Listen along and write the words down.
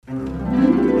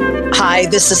Hi,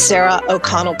 this is Sarah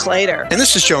O'Connell Clater. And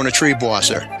this is Jonah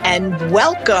Triebwasser. And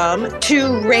welcome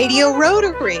to Radio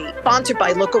Rotary, sponsored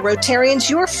by local Rotarians,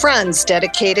 your friends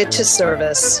dedicated to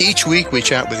service. Each week we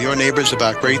chat with your neighbors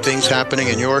about great things happening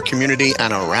in your community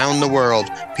and around the world.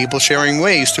 People sharing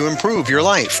ways to improve your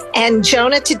life. And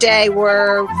Jonah, today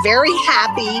we're very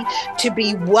happy to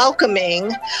be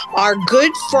welcoming our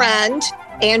good friend,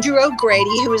 Andrew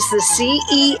O'Grady, who is the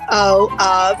CEO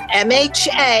of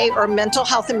MHA, or Mental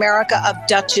Health America of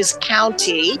Dutchess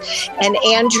County. And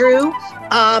Andrew,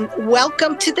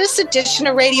 welcome to this edition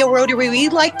of Radio Rotary.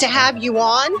 We'd like to have you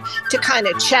on to kind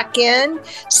of check in,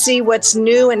 see what's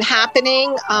new and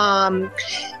happening, and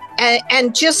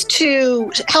just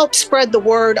to help spread the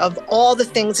word of all the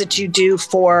things that you do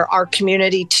for our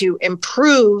community to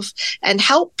improve and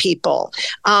help people.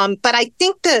 But I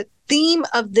think the theme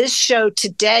of this show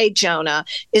today, Jonah,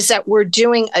 is that we're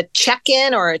doing a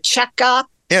check-in or a checkup.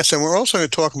 Yes, and we're also going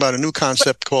to talk about a new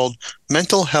concept called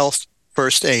mental health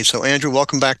first aid. So, Andrew,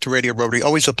 welcome back to Radio Rotary.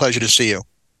 Always a pleasure to see you.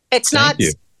 It's not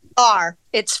CR,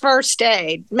 it's first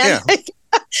aid. Mental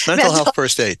health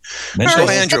first aid. Mental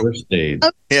health first aid.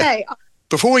 Okay. Yeah.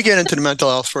 Before we get into the mental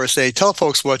health first aid, tell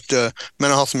folks what Mental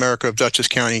Health America of Dutchess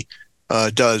County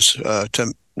does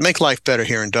to make life better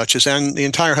here in Dutchess and the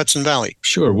entire Hudson Valley.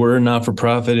 Sure. We're a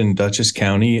not-for-profit in Dutchess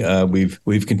County.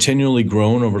 We've continually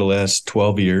grown over the last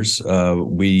 12 years.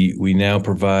 We now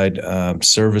provide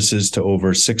services to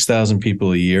over 6,000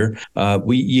 people a year.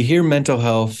 You hear mental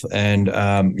health, and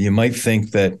you might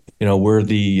think that we're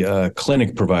the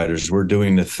clinic providers. We're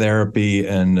doing the therapy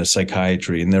and the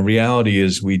psychiatry. And the reality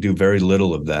is we do very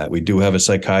little of that. We do have a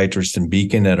psychiatrist in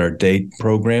Beacon at our day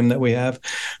program that we have.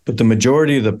 But the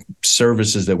majority of the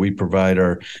services that we provide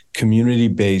are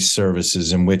community-based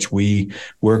services in which we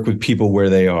work with people where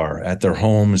they are, at their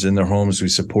homes, in their homes. We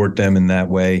support them in that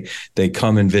way. They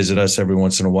come and visit us every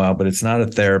once in a while, but it's not a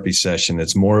therapy session.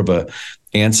 It's more of a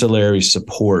ancillary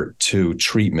support to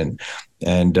treatment.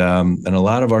 And a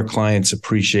lot of our clients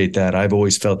appreciate that. I've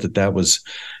always felt that was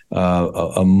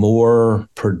a more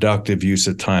productive use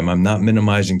of time. I'm not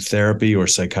minimizing therapy or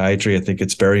psychiatry. I think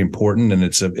it's very important, and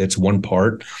it's one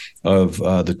part of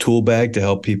the tool bag to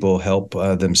help people help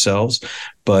themselves.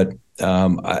 But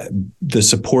the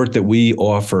support that we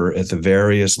offer at the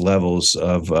various levels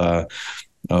of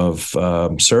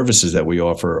services that we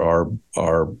offer are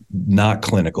not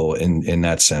clinical in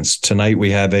that sense. Tonight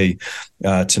we have a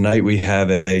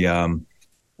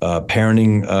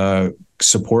parenting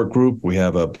support group. We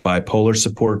have a bipolar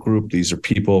support group. These are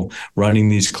people running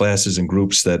these classes in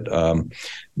groups that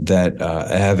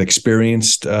have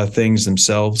experienced things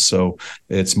themselves. So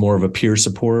it's more of a peer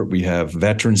support. We have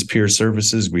veterans peer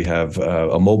services. We have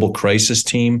a mobile crisis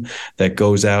team that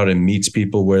goes out and meets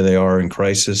people where they are in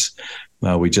crisis.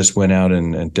 We just went out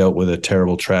and dealt with a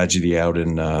terrible tragedy out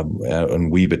in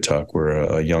Weebatuck, where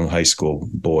a young high school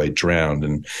boy drowned,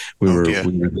 and we were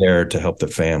there to help the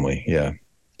family. Yeah.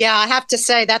 Yeah, I have to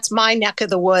say that's my neck of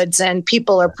the woods, and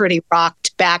people are pretty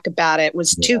rocked back about it. It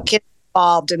was two kids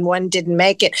involved and one didn't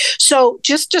make it. So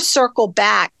just to circle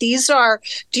back,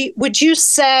 would you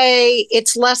say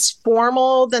it's less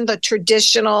formal than the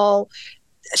traditional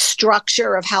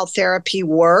structure of how therapy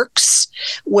works,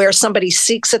 where somebody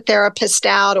seeks a therapist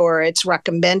out or it's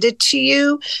recommended to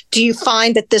you? Do you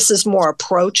find that this is more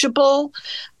approachable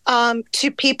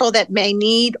to people that may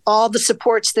need all the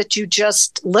supports that you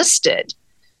just listed?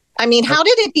 I mean, how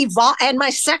did it evolve? And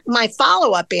my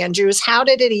follow-up, Andrew, is how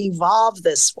did it evolve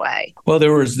this way? Well,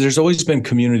 there's always been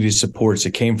community supports.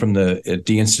 It came from the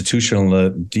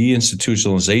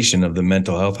deinstitutionalization of the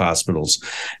mental health hospitals.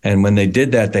 And when they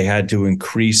did that, they had to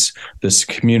increase this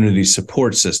community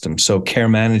support system. So care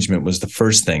management was the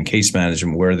first thing, case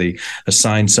management, where they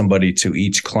assign somebody to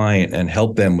each client and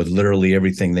help them with literally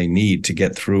everything they need to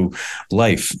get through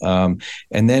life. And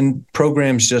then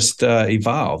programs just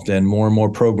evolved, and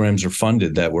more programs are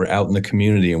funded that we're out in the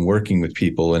community and working with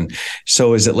people. And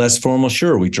so is it less formal?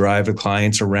 Sure. We drive the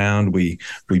clients around. We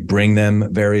bring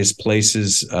them various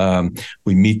places.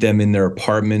 We meet them in their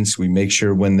apartments. We make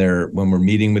sure when we're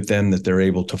meeting with them that they're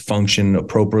able to function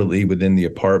appropriately within the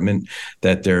apartment,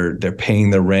 that they're paying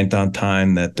their rent on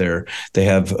time, that they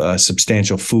have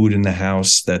substantial food in the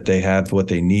house, that they have what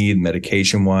they need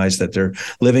medication wise, that they're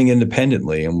living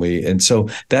independently. And so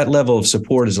that level of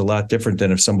support is a lot different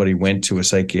than if somebody went to a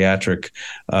psychiatrist psychiatric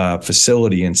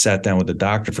facility and sat down with the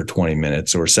doctor for 20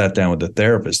 minutes or sat down with the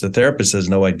therapist. The therapist has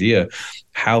no idea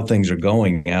how things are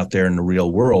going out there in the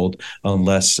real world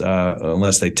unless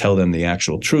they tell them the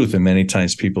actual truth. And many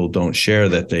times people don't share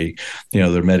that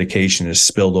their medication is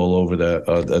spilled all over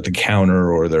the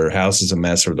counter, or their house is a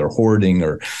mess, or they're hoarding,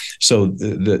 or so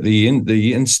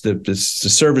the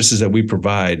services that we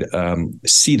provide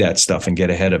see that stuff and get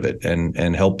ahead of it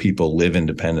and help people live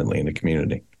independently in the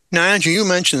community. Now, Andrew, you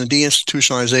mentioned the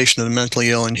deinstitutionalization of the mentally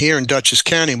ill, and here in Dutchess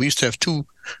County, we used to have two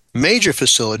major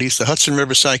facilities, the Hudson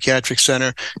River Psychiatric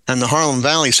Center and the Harlem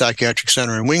Valley Psychiatric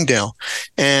Center in Wingdale.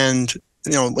 And,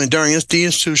 during this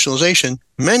deinstitutionalization,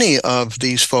 many of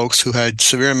these folks who had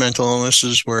severe mental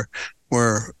illnesses were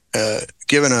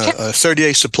given a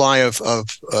 30-day supply of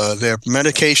their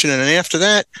medication. And after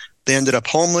that, they ended up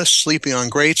homeless, sleeping on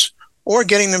grates, or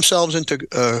getting themselves into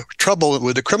trouble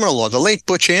with the criminal law. The late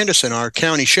Butch Anderson, our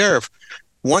county sheriff,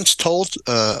 once told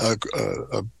a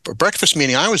breakfast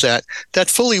meeting I was at that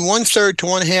fully 1/3 to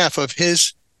 1/2 of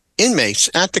his inmates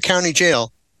at the county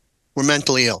jail were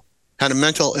mentally ill, had a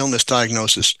mental illness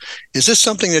diagnosis. Is this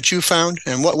something that you found?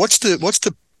 And what's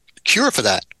the cure for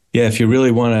that? Yeah, if you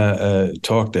really want to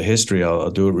talk the history, I'll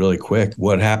do it really quick.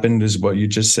 What happened is what you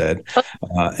just said.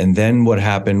 And then what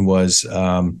happened was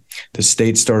the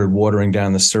state started watering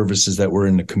down the services that were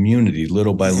in the community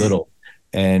little by little.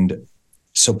 And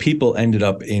so people ended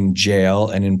up in jail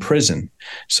and in prison.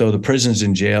 So the prisons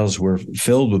and jails were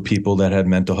filled with people that had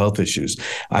mental health issues.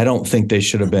 I don't think they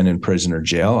should have been in prison or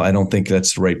jail. I don't think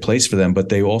that's the right place for them, but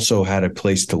they also had a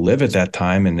place to live at that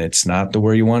time, and it's not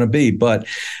where you want to be. But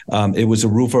it was a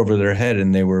roof over their head,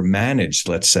 and they were managed,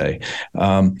 let's say.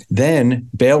 Then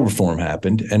bail reform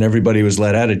happened, and everybody was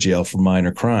let out of jail for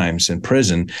minor crimes in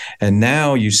prison. And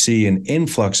now you see an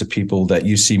influx of people that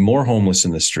you see more homeless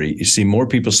in the street. You see more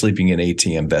people sleeping in ATM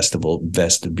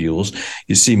vestibules.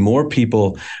 You see more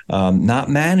people not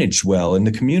managed well in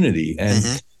the community.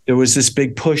 And there was this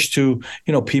big push to,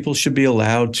 people should be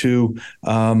allowed to,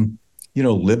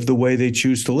 live the way they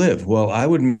choose to live. Well, I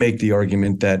would make the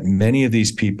argument that many of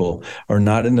these people are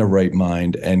not in their right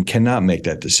mind and cannot make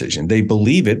that decision. They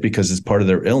believe it because it's part of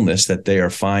their illness that they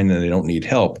are fine and they don't need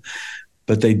help,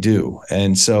 but they do.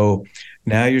 And so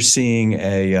now you're seeing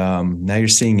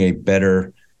a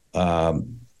better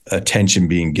attention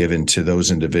being given to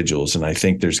those individuals. And I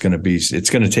think it's going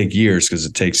to take years, because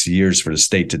it takes years for the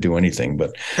state to do anything,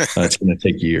 but it's going to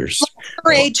take years.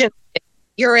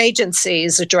 Your agency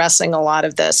is addressing a lot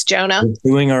of this, Jonah.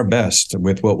 We're doing our best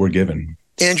with what we're given.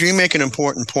 Andrew, you make an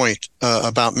important point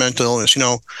about mental illness.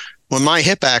 When my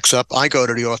hip acts up, I go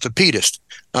to the orthopedist.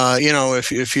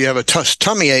 If you have a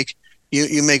tummy ache,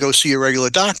 you may go see a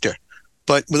regular doctor.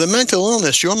 But with a mental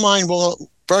illness, your mind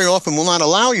very often will not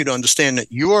allow you to understand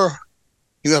that you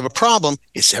have a problem.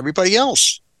 It's everybody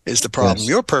else is the problem. Yes.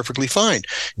 You're perfectly fine.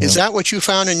 Yeah. Is that what you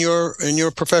found in your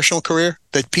professional career,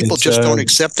 that people just don't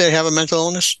accept they have a mental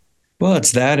illness? Well,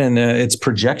 it's that, and it's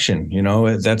projection.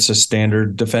 That's a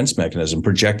standard defense mechanism,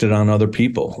 projected on other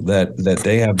people that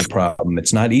they have the problem.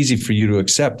 It's not easy for you to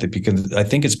accept it, because I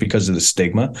think it's because of the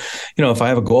stigma. If I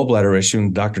have a gallbladder issue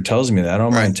and the doctor tells me that, I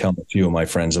don't mind telling a few of my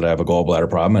friends that I have a gallbladder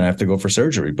problem and I have to go for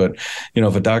surgery. But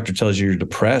if a doctor tells you you're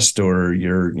depressed or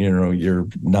you're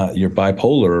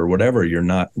bipolar or whatever, you're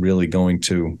not really going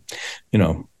to,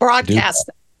 broadcast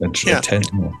it.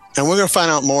 And we're going to find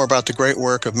out more about the great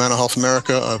work of Mental Health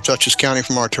America of Dutchess County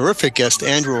from our terrific guest,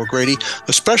 Andrew O'Grady,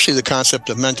 especially the concept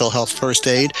of mental health first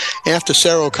aid, after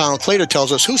Sarah O'Connell-Clater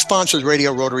tells us who sponsors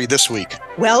Radio Rotary this week.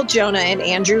 Well, Jonah and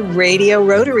Andrew, Radio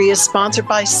Rotary is sponsored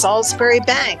by Salisbury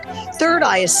Bank, Third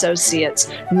Eye Associates,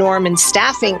 Norman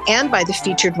Staffing, and by the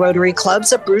featured Rotary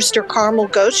clubs of Brewster, Carmel,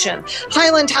 Goshen,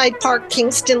 Highland Hyde Park,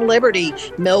 Kingston, Liberty,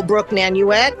 Millbrook,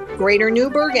 Nanuet, Greater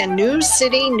Newburgh, and New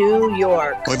City, New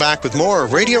York. We'll be back with more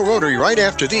of Radio Rotary right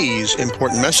after these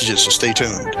important messages, so stay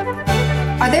tuned.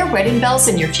 Are there wedding bells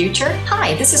in your future?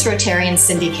 Hi, this is Rotarian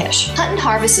Cindy Kish. Hunt &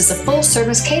 Harvest is a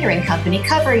full-service catering company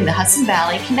covering the Hudson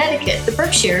Valley, Connecticut, the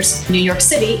Berkshires, New York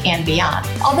City, and beyond.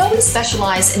 Although we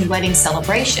specialize in wedding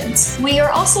celebrations, we are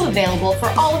also available for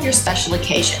all of your special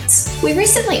occasions. We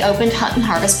recently opened Hunt &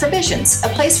 Harvest Provisions, a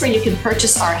place where you can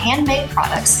purchase our handmade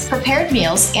products, prepared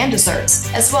meals, and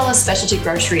desserts, as well as specialty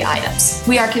grocery items.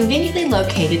 We are conveniently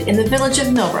located in the village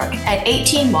of Millbrook at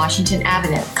 18 Washington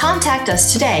Avenue. Contact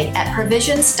us today at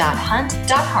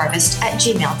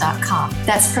provisions.hunt.harvest@gmail.com.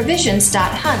 That's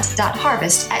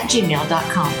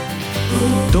provisions.hunt.harvest@gmail.com.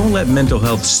 Don't let mental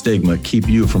health stigma keep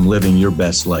you from living your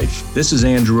best life. This is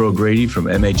Andrew O'Grady from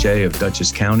MHA of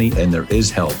Dutchess County, and there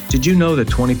is help. Did you know that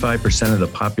 25% of the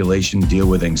population deal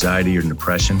with anxiety or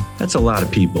depression? That's a lot of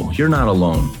people. You're not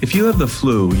alone. If you have the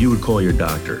flu, you would call your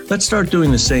doctor. Let's start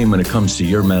doing the same when it comes to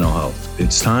your mental health.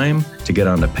 It's time to get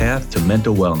on the path to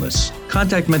mental wellness.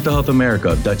 Contact Mental Health America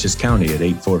of Dutchess County at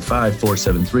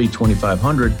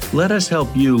 845-473-2500. Let us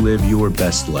help you live your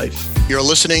best life. You're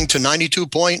listening to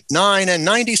 92.9 and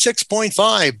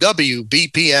 96.5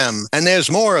 WBPM. And there's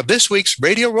more of this week's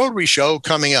Radio Rotary Show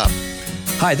coming up.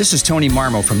 Hi, this is Tony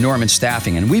Marmo from Norman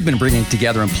Staffing, and we've been bringing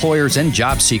together employers and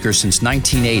job seekers since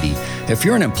 1980. If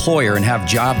you're an employer and have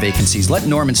job vacancies, let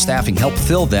Norman Staffing help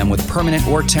fill them with permanent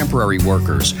or temporary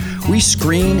workers. We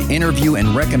screen, interview,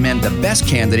 and recommend the best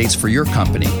candidates for your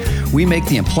company. We make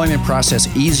the employment process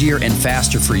easier and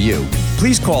faster for you.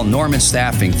 Please call Norman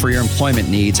Staffing for your employment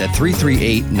needs at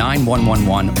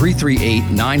 338-9111,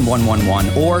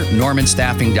 338-9111, or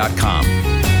normanstaffing.com.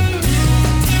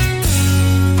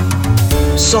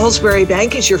 Salisbury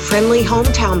Bank is your friendly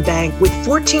hometown bank with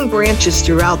 14 branches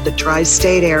throughout the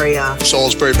tri-state area.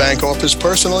 Salisbury Bank offers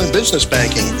personal and business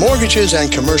banking, mortgages,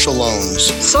 and commercial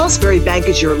loans. Salisbury Bank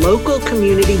is your local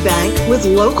community bank with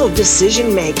local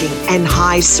decision-making and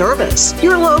high service.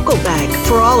 Your local bank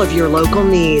for all of your local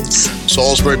needs.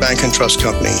 Salisbury Bank and Trust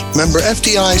Company, member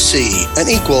FDIC, an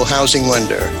equal housing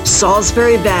lender.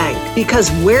 Salisbury Bank, because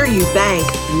where you bank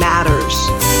matters.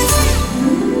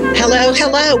 Hello,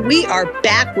 hello. We are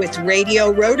back with Radio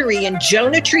Rotary, and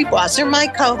Jonah Treebwasser, my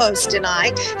co-host, and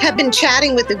I have been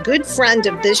chatting with a good friend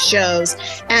of this show's,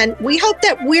 and we hope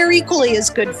that we're equally as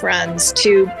good friends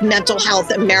to Mental Health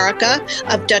America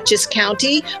of Dutchess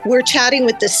County. We're chatting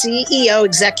with the CEO,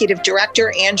 Executive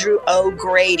Director, Andrew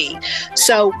O'Grady.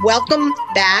 So welcome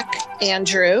back,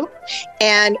 Andrew.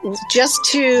 And just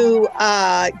to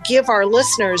give our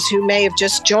listeners who may have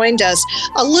just joined us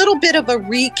a little bit of a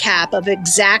recap of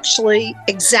exactly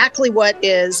what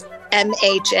is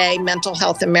MHA, Mental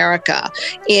Health America,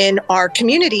 in our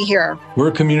community here. We're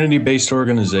a community-based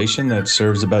organization that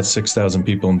serves about 6,000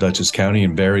 people in Dutchess County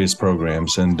in various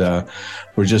programs. And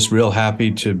we're just real happy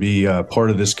to be part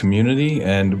of this community.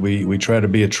 And we try to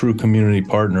be a true community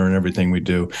partner in everything we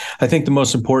do. I think the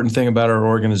most important thing about our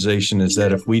organization is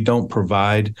that if we don't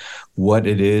provide what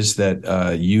it is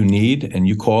that you need and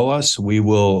you call us, we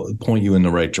will point you in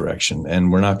the right direction.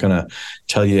 And we're not going to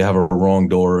tell you have a wrong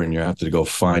door and you have to go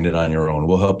find it on your own.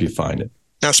 We'll help you find it.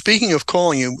 Now, speaking of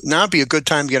calling you, now would be a good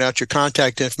time to get out your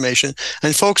contact information.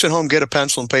 And folks at home, get a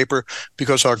pencil and paper,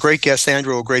 because our great guest,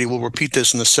 Andrew O'Grady, will repeat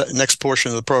this in the next portion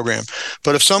of the program.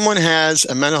 But if someone has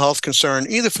a mental health concern,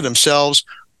 either for themselves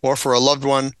or for a loved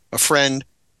one, a friend,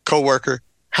 coworker,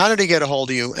 how do they get a hold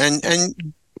of you?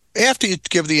 And after you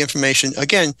give the information,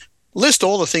 again, list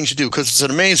all the things you do, because it's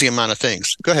an amazing amount of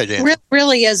things. Go ahead, Dan.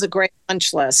 Really is a great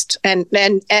punch list. And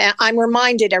I'm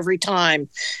reminded every time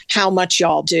how much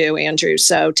y'all do, Andrew.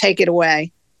 So take it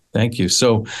away. Thank you.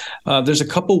 So there's a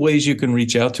couple ways you can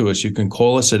reach out to us. You can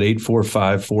call us at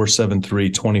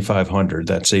 845-473-2500.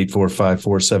 That's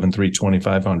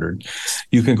 845-473-2500.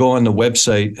 You can go on the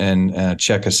website and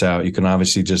check us out. You can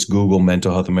obviously just Google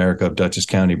Mental Health America of Dutchess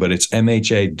County, but it's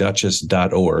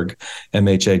mhadutchess.org,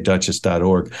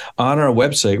 mhadutchess.org. On our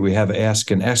website, we have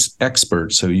Ask an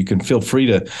Expert, so you can feel free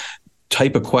to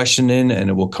type a question in and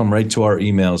it will come right to our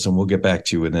emails and we'll get back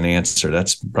to you with an answer.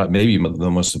 That's maybe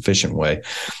the most efficient way.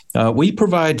 We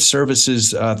provide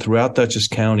services throughout Dutchess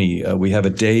County. We have a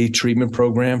day treatment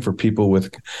program for people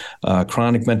with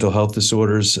chronic mental health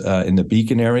disorders in the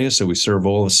Beacon area. So we serve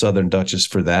all of Southern Dutchess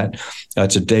for that.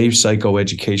 It's a day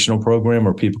psychoeducational program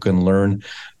where people can learn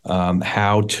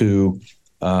how to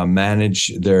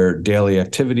manage their daily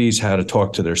activities, how to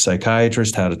talk to their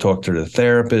psychiatrist, how to talk to their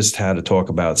therapist, how to talk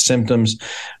about symptoms,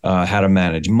 how to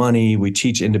manage money. We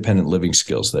teach independent living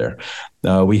skills there.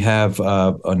 We have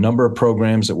a number of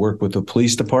programs that work with the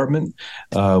police department.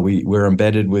 We're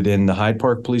embedded within the Hyde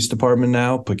Park Police Department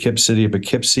now, City of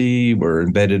Poughkeepsie. We're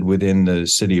embedded within the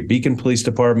City of Beacon Police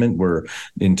Department. We're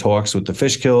in talks with the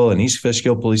Fishkill and East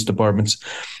Fishkill Police Departments.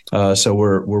 So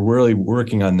we're really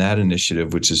working on that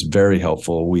initiative, which is very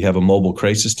helpful. We have a mobile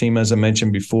crisis team, as I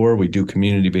mentioned before. We do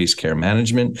community-based care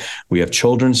management. We have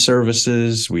children's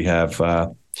services. We have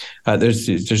there's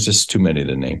just too many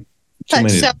to name.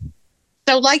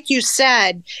 So like you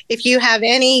said, if you have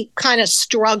any kind of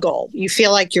struggle, you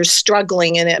feel like you're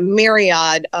struggling in a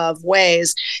myriad of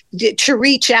ways, to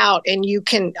reach out and you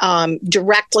can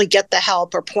directly get the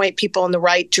help or point people in the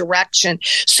right direction.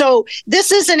 So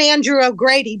this isn't Andrew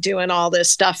O'Grady doing all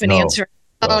this stuff and answering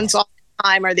phones all the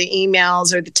time, or the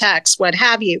emails or the texts, what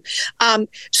have you.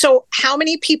 So how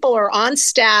many people are on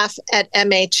staff at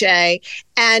MHA,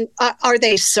 and are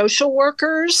they social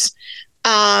workers?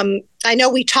 I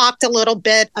know we talked a little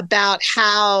bit about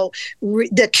how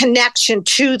the connection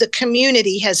to the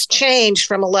community has changed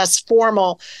from a less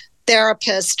formal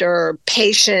therapist or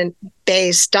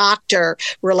patient-based doctor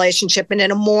relationship, and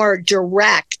in a more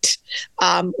direct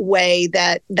way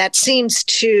that seems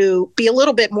to be a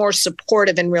little bit more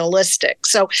supportive and realistic.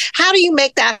 So how do you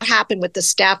make that happen with the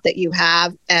staff that you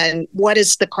have, and what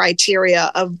is the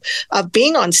criteria of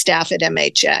being on staff at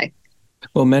MHA?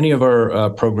 Well, many of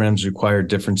our programs require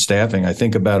different staffing. I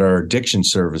think about our addiction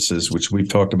services, which we've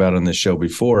talked about on this show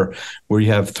before, where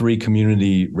you have 3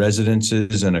 community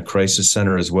residences and a crisis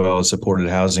center, as well as supported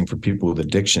housing for people with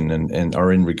addiction and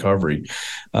are in recovery.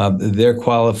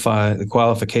 The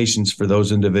qualifications for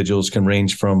those individuals can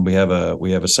range from we have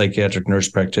a psychiatric nurse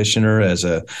practitioner as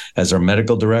our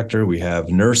medical director. We have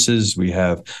nurses, we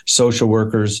have social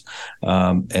workers,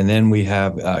 and then we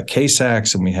have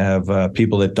CASACs, and we have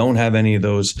people that don't have any of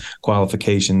those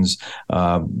qualifications.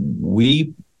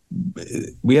 We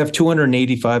have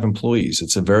 285 employees.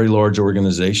 It's a very large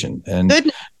organization, and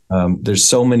there's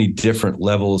so many different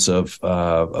levels of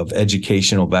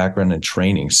educational background and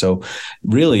training. So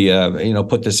really,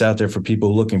 put this out there for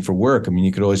people looking for work. I mean,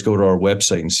 you could always go to our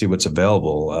website and see what's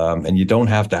available. And you don't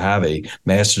have to have a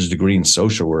master's degree in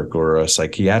social work or a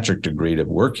psychiatric degree to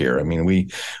work here. I mean, we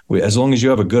as long as you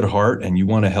have a good heart and you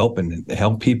want to help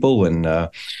people, and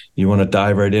you want to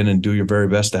dive right in and do your very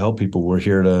best to help people, we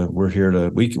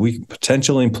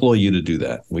potentially employ you to do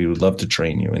that. We would love to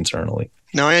train you internally.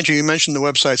 Now, Andrew, you mentioned the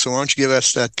website, so why don't you give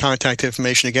us that contact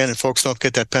information again, and folks don't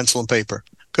get that pencil and paper.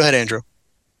 Go ahead, Andrew.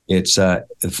 It's the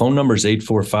phone number is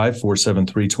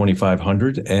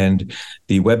 845-473-2500, and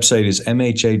the website is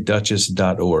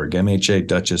mhaduchess.org,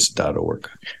 mhaduchess.org.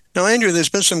 Now, Andrew, there's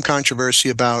been some controversy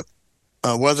about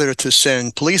whether to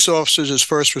send police officers as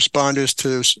first responders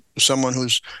to someone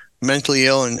who's mentally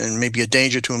ill and maybe a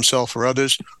danger to himself or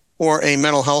others, or a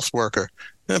mental health worker.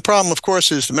 And the problem, of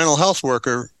course, is the mental health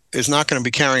worker is not going to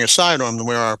be carrying a sidearm the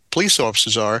way our police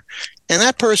officers are. And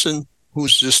that person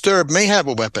who's disturbed may have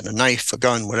a weapon, a knife, a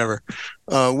gun, whatever.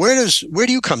 Where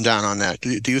do you come down on that?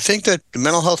 Do you think that the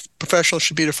mental health professionals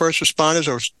should be the first responders,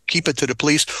 or keep it to the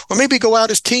police, or maybe go out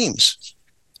as teams?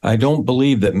 I don't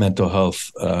believe that mental health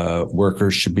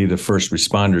workers should be the first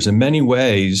responders. In many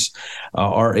ways,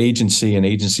 our agency and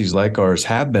agencies like ours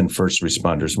have been first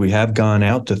responders. We have gone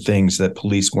out to things that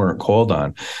police weren't called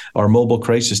on. Our mobile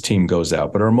crisis team goes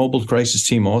out, but our mobile crisis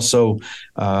team also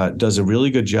does a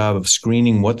really good job of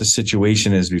screening what the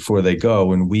situation is before they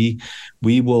go. And we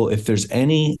will, if there's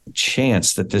any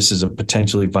chance that this is a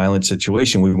potentially violent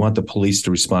situation, we want the police to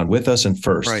respond with us and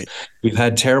first. Right. We've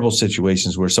had terrible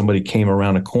situations where somebody came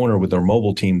around a corner with our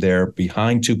mobile team there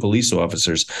behind 2 police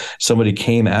officers. Somebody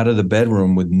came out of the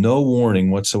bedroom with no warning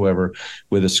whatsoever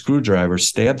with a screwdriver,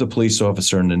 stabbed the police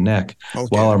officer in the neck. Okay.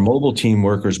 While our mobile team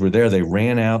workers were there, they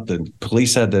ran out. The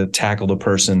police had to tackle the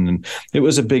person, and it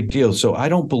was a big deal. So we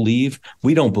don't believe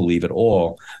at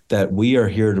all that we are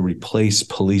here to replace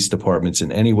police departments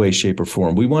in any way, shape, or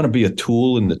form. We want to be a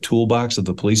tool in the toolbox of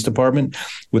the police department.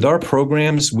 With our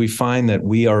programs, we find that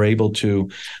we are able to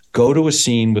go to a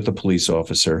scene with a police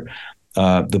officer.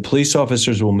 The police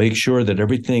officers will make sure that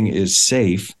everything is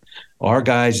safe. Our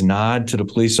guys nod to the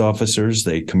police officers.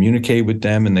 They communicate with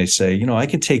them, and they say, I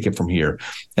can take it from here.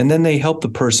 And then they help the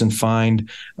person find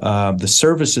the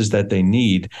services that they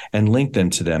need and link them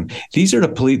to them. These are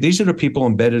the people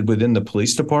embedded within the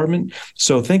police department.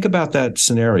 So think about that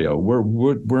scenario.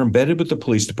 We're embedded with the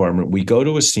police department. We go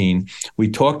to a scene. We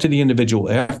talk to the individual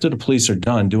after the police are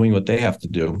done doing what they have to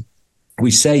do. We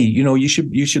say, you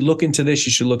should look into this,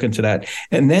 you should look into that.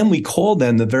 And then we call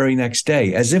them the very next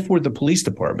day as if we're the police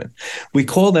department. We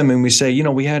call them and we say,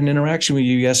 we had an interaction with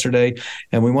you yesterday,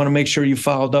 and we want to make sure you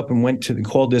followed up and went to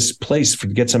call this place to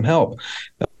get some help.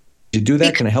 Did you do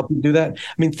that? Can I help you do that?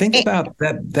 I mean, think about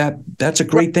that. That's a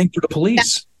great thing for the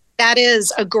police. That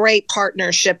is a great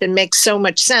partnership and makes so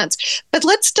much sense. But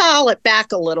let's dial it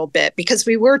back a little bit, because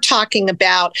we were talking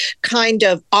about kind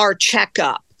of our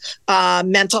checkup.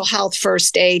 Mental health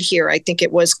first aid here, I think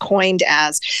it was coined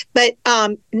as. But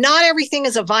not everything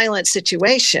is a violent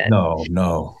situation. No.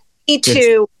 We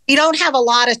don't have a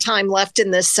lot of time left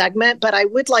in this segment, but I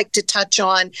would like to touch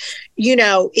on,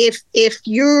 if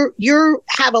you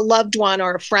have a loved one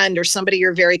or a friend or somebody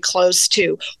you're very close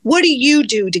to, what do you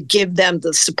do to give them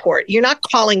the support? You're not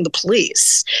calling the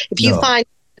police. If you find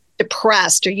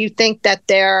depressed, or you think that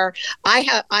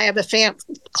I have a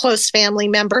close family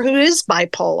member who is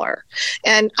bipolar,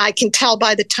 and I can tell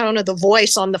by the tone of the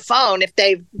voice on the phone if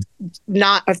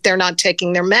they're not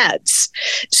taking their meds.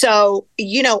 So,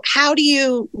 how do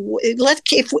you,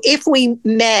 if we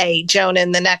may, Joan,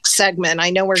 in the next segment, I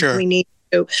know we need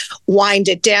to wind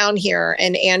it down here,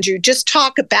 and Andrew, just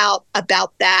talk about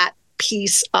that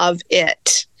piece of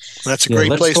it. That's a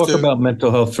great place to talk about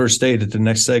mental health first aid at the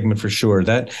next segment for sure.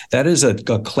 That is a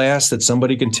class that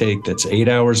somebody can take that's 8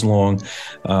 hours long.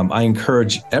 I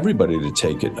encourage everybody to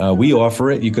take it. We offer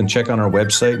it. You can check on our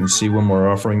website and see when we're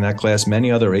offering that class.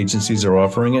 Many other agencies are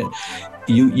offering it.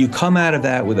 You come out of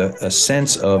that with a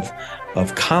sense of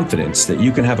confidence that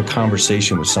you can have a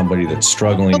conversation with somebody that's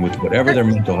struggling with whatever their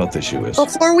mental health issue is.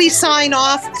 Before we sign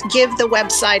off, give the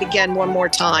website again one more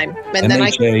time. And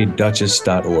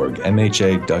MHADuchess.org,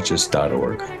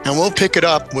 MHADuchess.org. And we'll pick it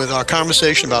up with our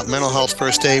conversation about mental health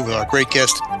first aid with our great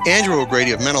guest, Andrew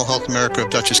O'Grady of Mental Health America of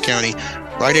Dutchess County,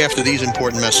 right after these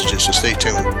important messages, so stay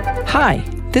tuned. Hi.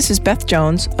 This is Beth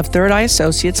Jones of Third Eye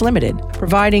Associates Limited,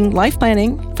 providing life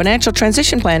planning, financial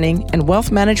transition planning, and wealth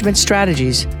management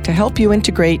strategies to help you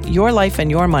integrate your life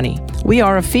and your money. We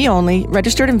are a fee-only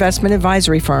registered investment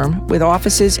advisory firm with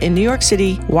offices in New York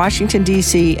City, Washington,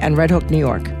 D.C., and Red Hook, New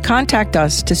York. Contact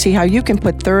us to see how you can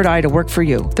put Third Eye to work for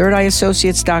you.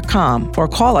 ThirdEyeAssociates.com or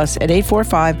call us at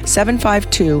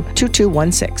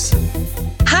 845-752-2216.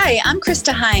 Hi, I'm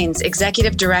Krista Hines,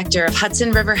 Executive Director of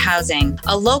Hudson River Housing,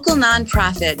 a local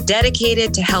nonprofit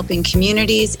dedicated to helping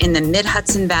communities in the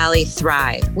Mid-Hudson Valley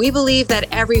thrive. We believe that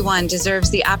everyone deserves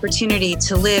the opportunity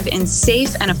to live in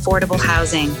safe and affordable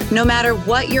housing. No matter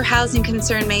what your housing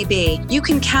concern may be, you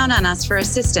can count on us for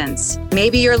assistance.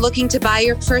 Maybe you're looking to buy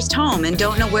your first home and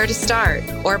don't know where to start,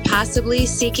 or possibly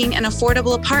seeking an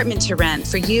affordable apartment to rent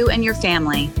for you and your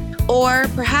family. Or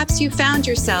perhaps you found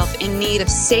yourself in need of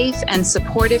safe and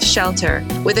supportive shelter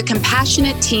with a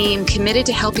compassionate team committed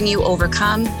to helping you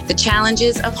overcome the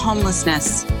challenges of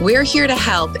homelessness. We're here to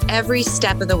help every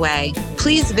step of the way.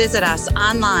 Please visit us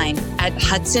online at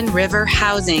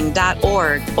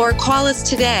hudsonriverhousing.org or call us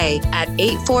today at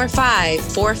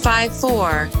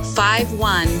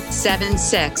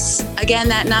 845-454-5176. Again,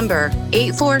 that number,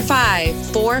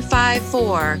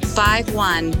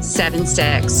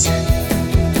 845-454-5176.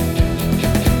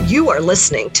 You are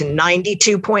listening to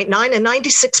 92.9 and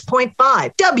 96.5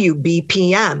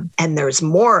 WBPM, and there's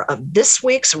more of this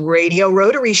week's Radio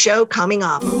Rotary Show coming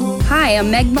up. Hi,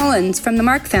 I'm Meg Mullins from the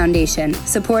Mark Foundation,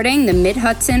 supporting the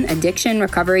Mid-Hudson addiction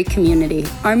recovery community.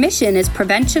 Our mission is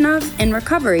prevention of and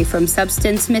recovery from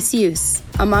substance misuse.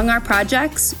 Among our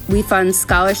projects, we fund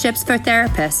scholarships for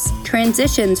therapists,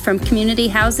 transitions from community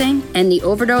housing, and the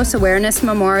Overdose Awareness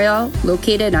Memorial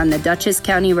located on the Dutchess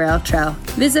County Rail Trail.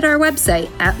 Visit our website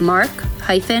at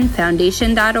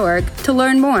mark-foundation.org to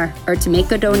learn more or to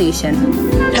make a donation.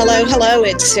 Hello,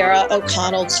 it's Sarah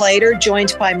O'Connell Clater,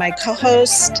 joined by my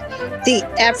co-host, the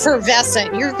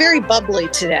effervescent, you're very bubbly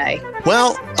today.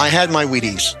 Well, I had my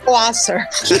Wheaties. Awesome.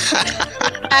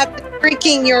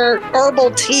 Drinking your herbal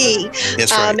tea.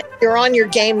 That's right. You're on your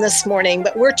game this morning,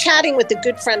 but we're chatting with a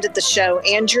good friend of the show,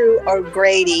 Andrew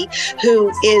O'Grady,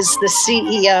 who is the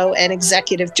CEO and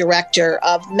Executive Director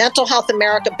of Mental Health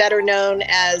America, better known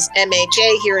as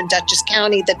MHA here in Dutchess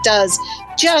County, that does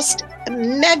just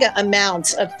mega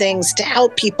amounts of things to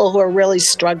help people who are really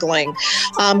struggling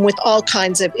with all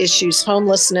kinds of issues,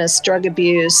 homelessness, drug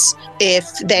abuse,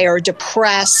 if they are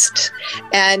depressed.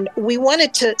 And we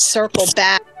wanted to circle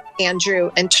back, Andrew,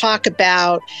 and talk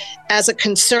about, as a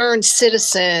concerned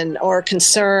citizen or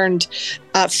concerned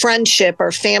friendship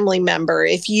or family member,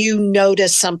 if you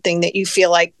notice something that you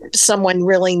feel like someone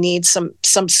really needs some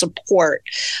support.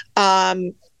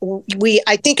 I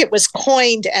think it was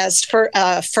coined as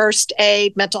first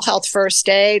aid, mental health first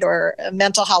aid, or a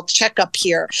mental health checkup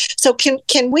here. So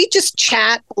can we just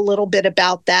chat a little bit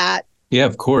about that? Yeah,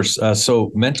 of course.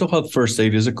 So mental health first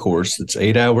aid is a course that's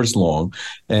 8 hours long,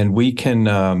 and we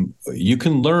can you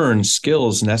can learn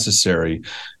skills necessary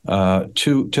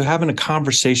to having a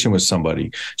conversation with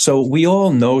somebody. So we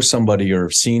all know somebody or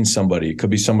have seen somebody. It could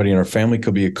be somebody in our family,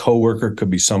 could be a coworker, could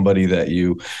be somebody that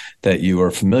you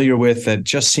are familiar with that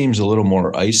just seems a little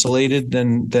more isolated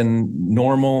than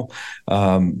normal,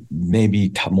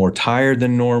 maybe more tired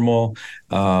than normal.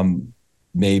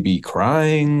 Maybe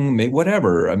crying, maybe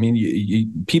whatever. I mean,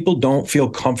 people don't feel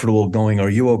comfortable going, "Are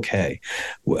you okay?"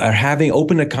 Or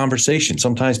open a conversation.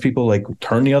 Sometimes people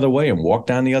turn the other way and walk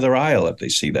down the other aisle if they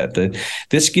see that.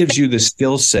 This gives you the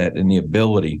skill set and the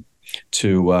ability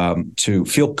to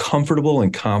feel comfortable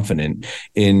and confident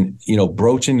in,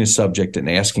 broaching the subject and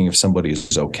asking if somebody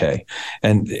is okay.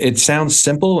 And it sounds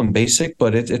simple and basic,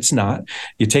 but it's not.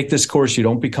 You take this course, you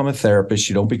don't become a therapist,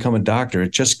 you don't become a doctor.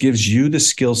 It just gives you the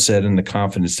skill set and the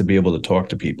confidence to be able to talk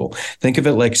to people. Think of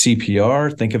it like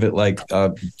CPR. Think of it like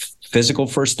physical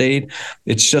first aid.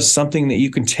 It's just something that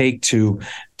you can take to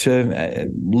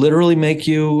literally make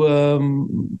you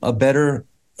a better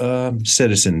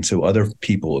citizen to other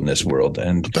people in this world,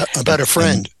 and a better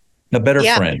friend. A better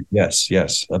friend.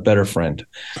 Yes. A better friend.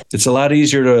 It's a lot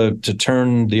easier to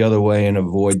turn the other way and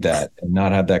avoid that and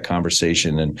not have that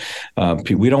conversation. And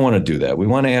we don't want to do that. We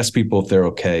want to ask people if they're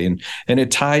okay. And it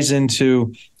ties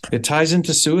into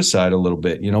suicide a little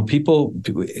bit.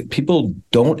 People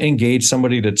don't engage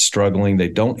somebody that's struggling. They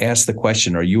don't ask the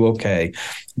question, are you okay?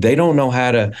 They don't know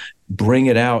how to bring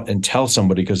it out and tell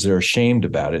somebody because they're ashamed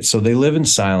about it. So they live in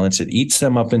silence. It eats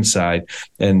them up inside.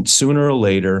 And sooner or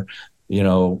later,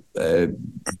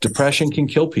 depression can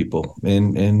kill people,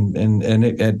 and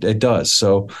it does.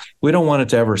 So we don't want it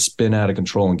to ever spin out of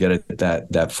control and get it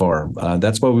that far.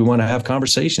 That's why we want to have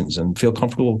conversations and feel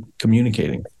comfortable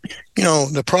communicating.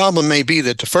 The problem may be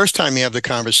that the first time you have the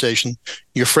conversation,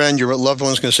 your friend, your loved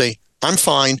one's going to say, "I'm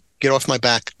fine. Get off my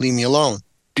back. Leave me alone."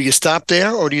 Do you stop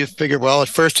there, or do you figure, well, at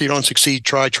first you don't succeed,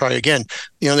 try again?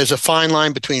 There's a fine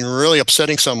line between really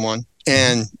upsetting someone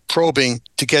and probing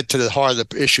to get to the heart of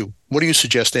the issue. What do you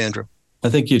suggest, Andrew? I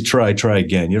think you try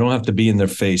again. You don't have to be in their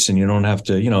face, and you don't have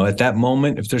to, at that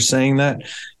moment, if they're saying that,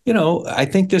 I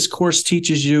think this course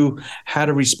teaches you how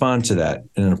to respond to that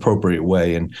in an appropriate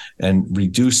way and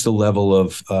reduce the level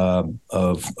of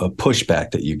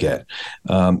pushback that you get.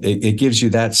 It gives you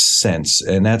that sense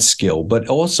and that skill, but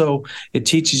also it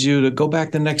teaches you to go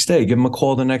back the next day, give them a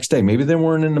call the next day. Maybe they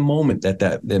weren't in the moment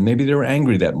maybe they were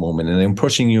angry that moment and they're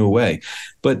pushing you away,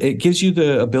 but it gives you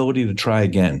the ability to try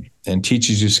again and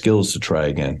teaches you skills to try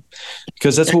again,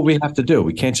 because that's what we have to do.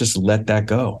 We can't just let that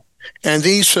go. And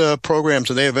these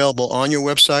programs, are they available on your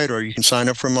website, or you can sign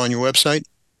up for them on your website?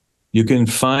 You can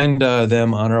find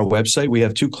them on our website. We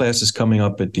have 2 classes coming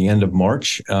up at the end of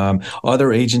March.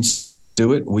 Other agents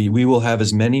do it. We will have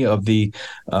as many of the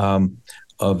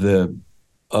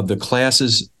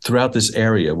classes throughout this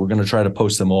area. We're going to try to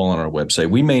post them all on our website.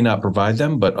 We may not provide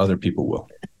them, but other people will.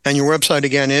 And your website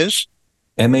again is?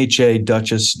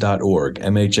 MHADuchess.org,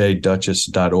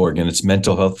 MHADuchess.org, and it's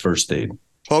mental health first aid.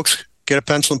 Folks, get a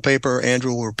pencil and paper.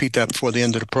 Andrew will repeat that before the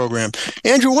end of the program.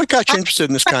 Andrew, what got you interested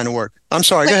in this kind of work? I'm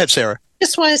sorry. Go ahead, Sarah.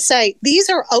 Just want to say these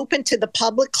are open to the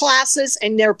public classes,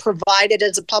 and they're provided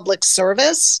as a public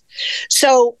service.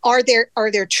 So are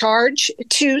there charge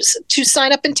to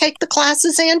sign up and take the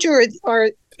classes, Andrew, or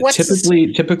what's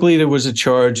typically there was a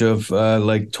charge of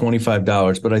like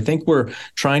 $25, but I think we're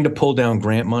trying to pull down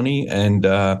grant money and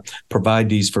provide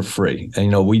these for free.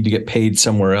 And we get paid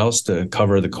somewhere else to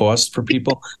cover the cost for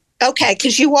people. Okay,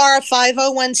 because you are a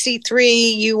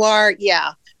 501c3. You are,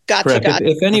 yeah. Gotcha.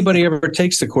 If anybody ever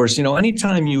takes the course,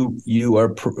 anytime you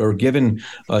are given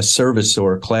a service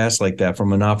or a class like that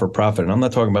from a not-for-profit, and I'm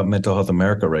not talking about Mental Health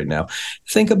America right now,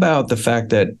 think about the fact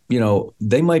that,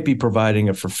 they might be providing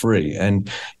it for free.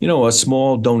 And, a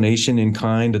small donation in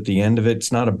kind at the end of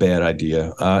it's not a bad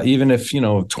idea. Even if,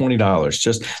 $20,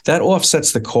 just that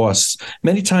offsets the costs.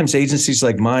 Many times agencies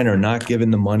like mine are not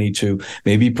given the money to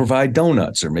maybe provide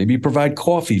donuts or maybe provide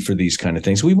coffee for these kind of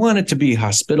things. We want it to be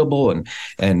hospitable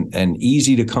and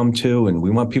easy to come to, and we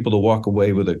want people to walk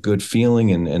away with a good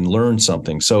feeling and learn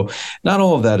something. So not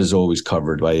all of that is always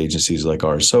covered by agencies like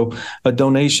ours. So a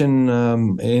donation,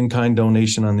 in-kind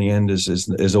donation on the end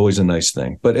is always a nice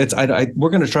thing. But we're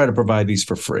going to try to provide these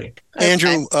for free.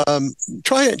 Andrew,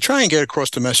 try and get across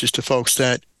the message to folks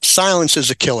that silence is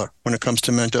a killer when it comes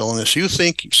to mental illness. You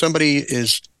think somebody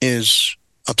is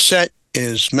upset,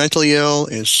 is mentally ill,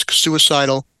 is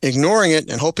suicidal, ignoring it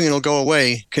and hoping it'll go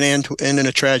away can end in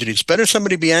a tragedy. It's better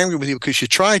somebody be angry with you because you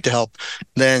tried to help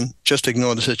than just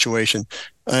ignore the situation.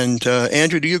 And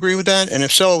Andrew, do you agree with that? And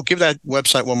if so, give that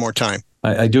website one more time.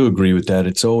 I do agree with that.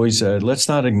 It's always let's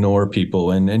not ignore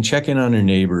people and check in on your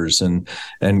neighbors and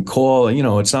call.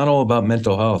 It's not all about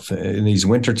mental health. In these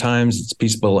winter times, it's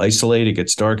people isolate. It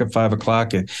gets dark at 5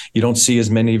 o'clock. You don't see as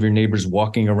many of your neighbors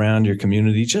walking around your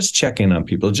community. Just check in on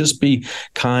people. Just be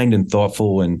kind and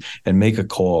thoughtful and make a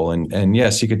call. And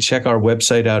yes, you can check our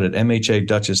website out at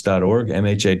MHADuchess.org,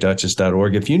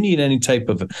 MHADuchess.org. If you need any type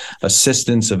of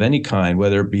assistance of any kind,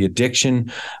 whether it be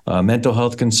addiction, mental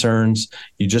health concerns,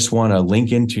 you just want to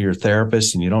link into your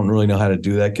therapist and you don't really know how to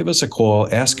do that, give us a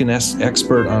call, ask an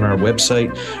expert on our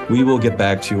website. We will get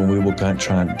back to you and we will try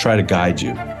to guide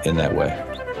you in that way.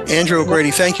 Andrew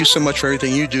O'Grady, thank you so much for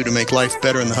everything you do to make life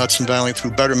better in the Hudson Valley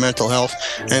through better mental health.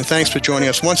 And thanks for joining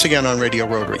us once again on Radio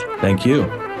Rotary. Thank you.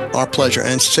 Our pleasure.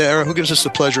 And Sarah, who gives us the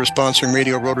pleasure of sponsoring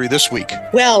Radio Rotary this week?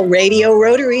 Well, Radio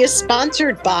Rotary is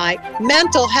sponsored by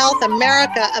Mental Health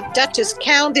America of Dutchess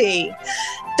County,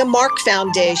 the Mark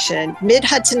Foundation,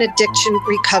 Mid-Hudson Addiction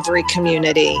Recovery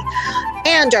Community,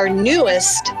 and our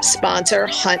newest sponsor,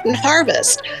 Hunt and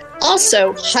Harvest.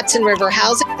 Also, Hudson River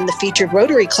Housing and the featured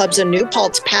Rotary Clubs of New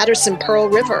Paltz, Patterson, Pearl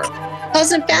River,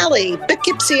 Pleasant Valley,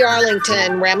 Poughkeepsie,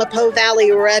 Arlington, Ramapo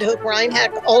Valley, Red Hook,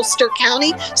 Rhinebeck, Ulster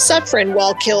County, Suffern,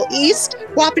 Wallkill East,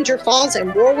 Wappinger Falls,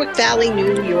 and Warwick Valley,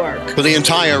 New York. For the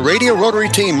entire Radio Rotary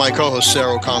team, my co-host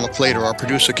Sarah O'Connell-Plater, our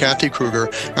producer Kathy Kruger,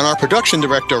 and our production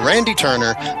director Randy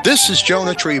Turner, this is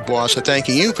Jonah Treeboss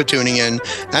thanking you for tuning in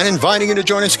and inviting you to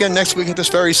join us again next week at this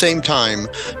very same time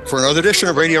for another edition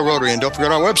of Radio Rotary. And don't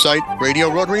forget our website,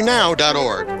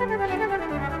 radiorotarynow.org.